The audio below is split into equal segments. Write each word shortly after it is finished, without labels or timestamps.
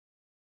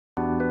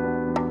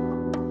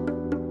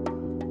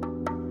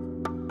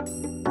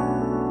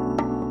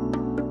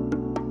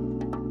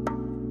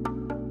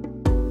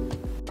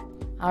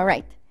All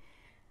right.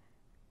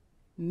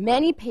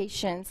 Many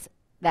patients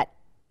that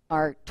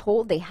are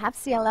told they have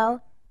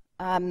CLL,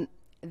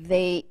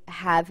 they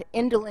have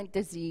indolent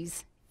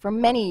disease for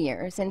many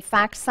years. In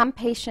fact, some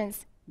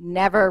patients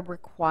never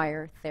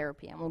require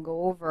therapy, and we'll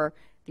go over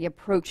the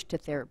approach to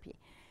therapy.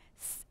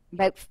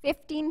 About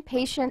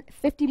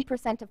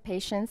 15% of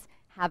patients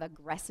have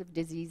aggressive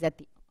disease at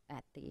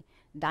the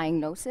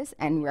diagnosis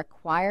and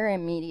require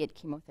immediate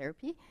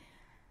chemotherapy.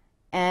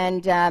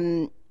 And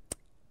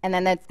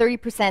then that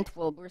 30%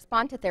 will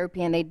respond to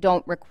therapy and they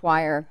don't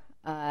require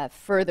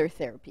further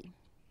therapy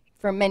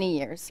for many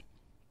years.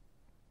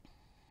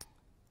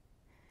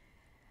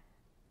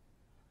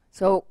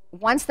 So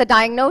once the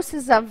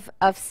diagnosis of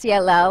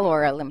CLL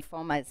or a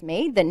lymphoma is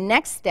made, the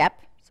next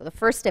step, so the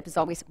first step is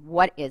always,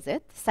 what is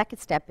it? The second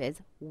step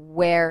is,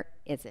 where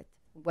is it?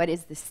 What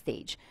is the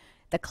stage?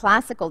 The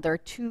classical, there are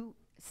two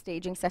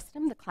staging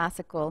systems. The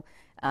classical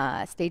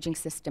staging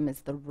system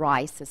is the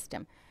RI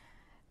system.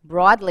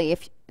 Broadly,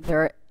 if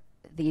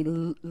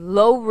the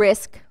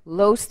low-risk,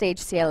 low-stage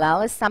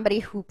CLL is somebody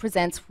who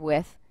presents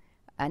with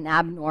an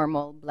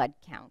abnormal blood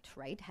count,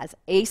 right? Has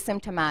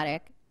asymptomatic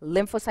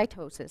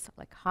lymphocytosis,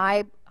 like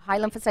high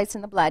lymphocytes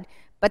in the blood,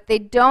 but they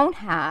don't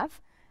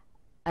have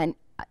an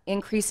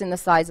increase in the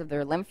size of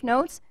their lymph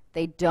nodes.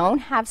 They don't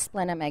have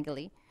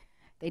splenomegaly.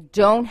 They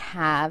don't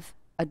have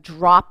a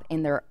drop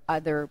in their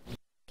other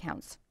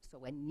counts,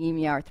 so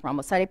anemia or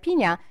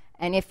thrombocytopenia.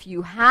 And if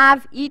you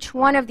have each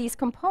one of these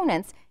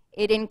components,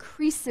 it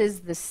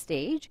increases the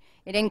stage.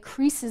 It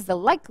increases the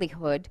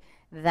likelihood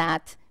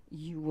that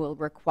you will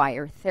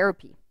require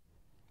therapy.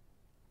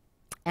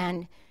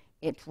 And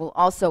it will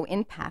also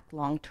impact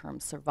long-term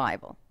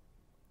survival.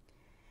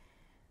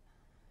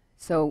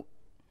 So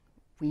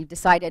we've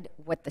decided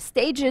what the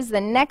stage is.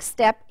 The next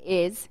step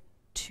is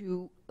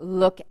to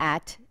look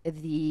at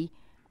the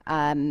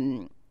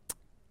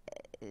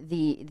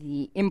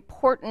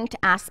important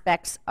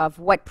aspects of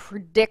what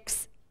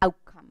predicts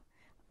outcome.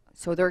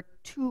 So there are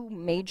two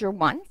major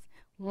ones.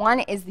 One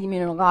is the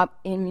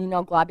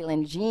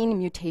immunoglobulin gene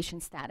mutation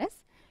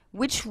status,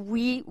 which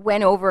we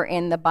went over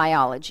in the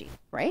biology,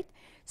 right?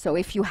 So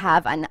if you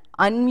have an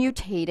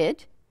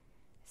unmutated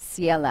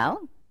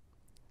CLL,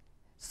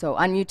 so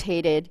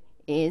unmutated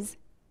is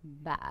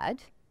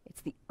bad.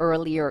 It's the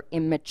earlier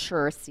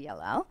immature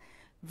CLL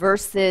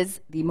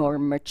versus the more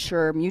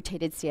mature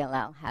mutated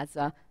CLL has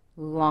a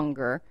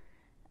longer,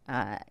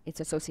 it's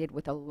associated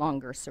with a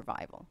longer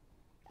survival.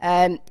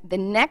 The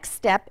next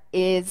step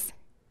is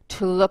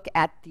to look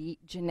at the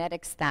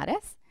genetic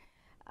status.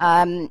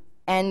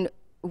 And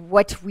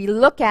what we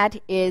look at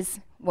is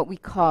what we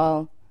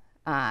call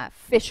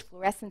FISH,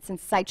 fluorescence in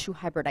situ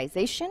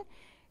hybridization.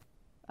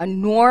 A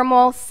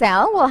normal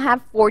cell will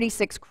have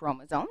 46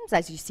 chromosomes,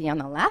 as you see on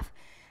the left.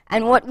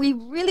 And what we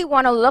really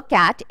want to look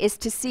at is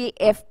to see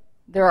if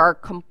there are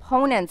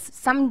components,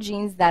 some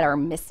genes that are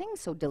missing,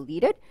 so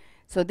deleted.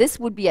 So this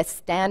would be a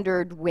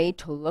standard way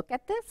to look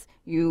at this.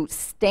 You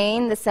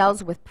stain the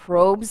cells with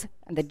probes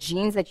and the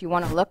genes that you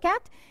want to look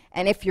at.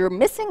 And if you're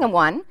missing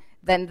one,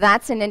 then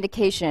that's an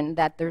indication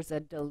that there's a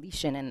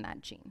deletion in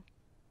that gene.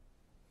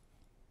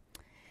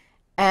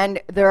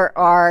 And there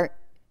are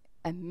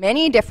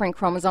many different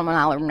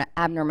chromosomal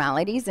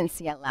abnormalities in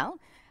CLL.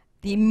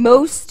 The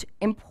most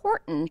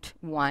important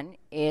one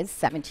is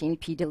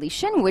 17p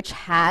deletion, which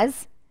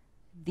has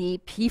the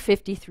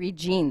p53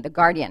 gene, the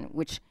guardian,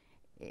 which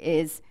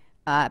is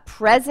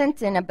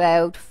present in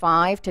about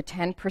 5 to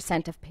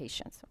 10% of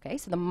patients. Okay,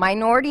 so the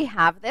minority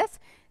have this.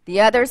 The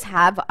others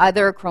have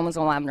other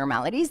chromosomal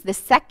abnormalities. The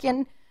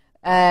second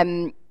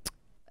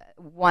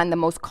one, the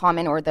most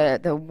common, or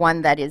the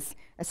one that is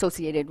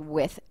associated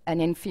with an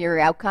inferior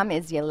outcome,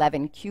 is the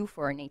 11q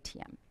for an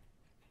ATM,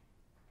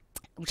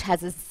 which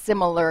has a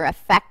similar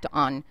effect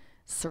on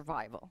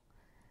survival.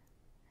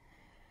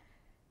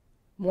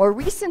 More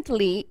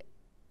recently,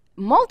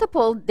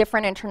 multiple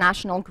different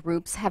international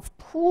groups have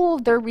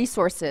pooled their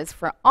resources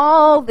for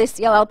all the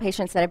CLL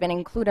patients that have been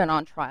included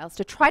on trials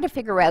to try to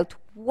figure out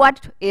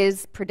what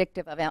is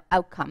predictive of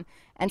outcome.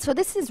 And so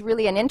this is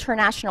really an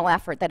international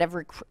effort that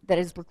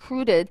has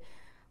recruited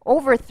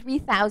over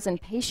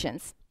 3,000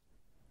 patients.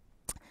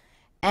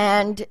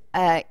 And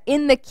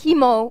in the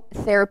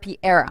chemotherapy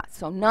era,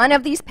 so none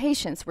of these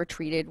patients were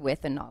treated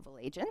with the novel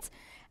agents,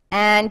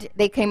 and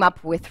they came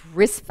up with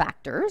risk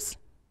factors,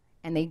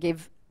 and they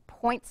give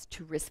points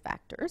to risk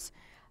factors.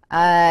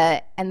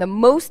 And the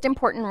most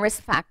important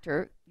risk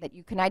factor that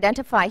you can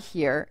identify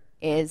here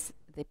is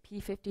the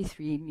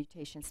p53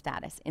 mutation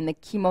status in the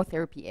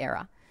chemotherapy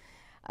era.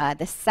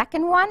 The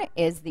second one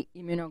is the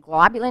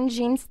immunoglobulin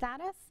gene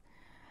status.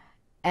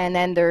 And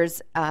then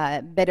there's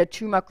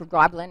beta-2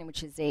 microglobulin,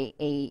 which is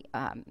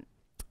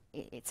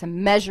it's a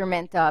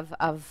measurement of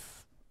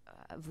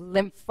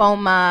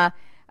lymphoma,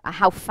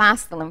 how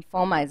fast the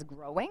lymphoma is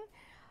growing,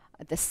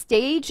 the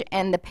stage,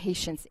 and the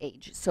patient's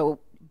age. So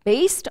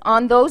based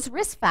on those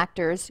risk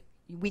factors,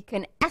 we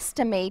can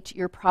estimate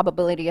your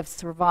probability of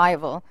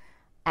survival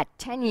at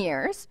 10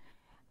 years,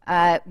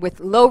 with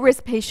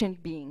low-risk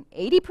patient being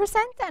 80%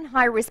 and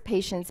high-risk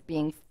patients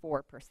being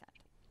 4%.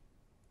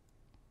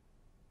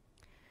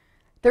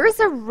 there is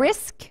a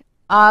risk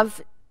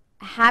of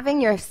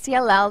having your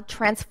CLL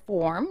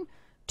transform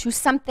to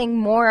something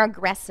more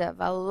aggressive,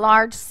 a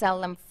large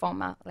cell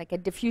lymphoma, like a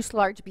diffuse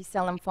large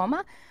B-cell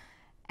lymphoma.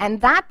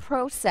 And that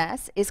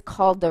process is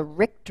called the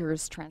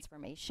Richters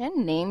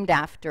transformation, named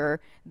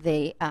after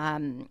the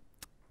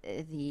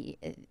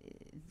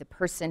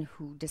person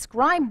who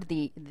described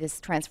this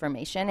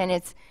transformation. And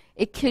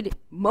it could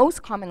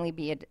most commonly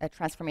be a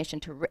transformation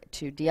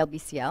to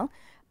DLBCL,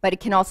 but it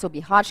can also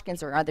be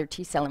Hodgkin's or other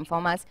T-cell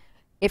lymphomas.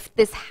 If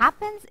this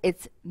happens,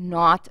 it's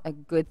not a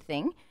good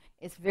thing.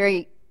 It's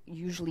very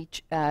usually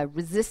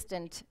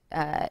resistant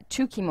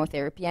to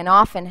chemotherapy and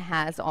often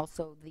has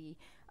also the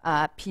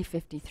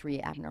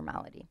P53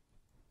 abnormality.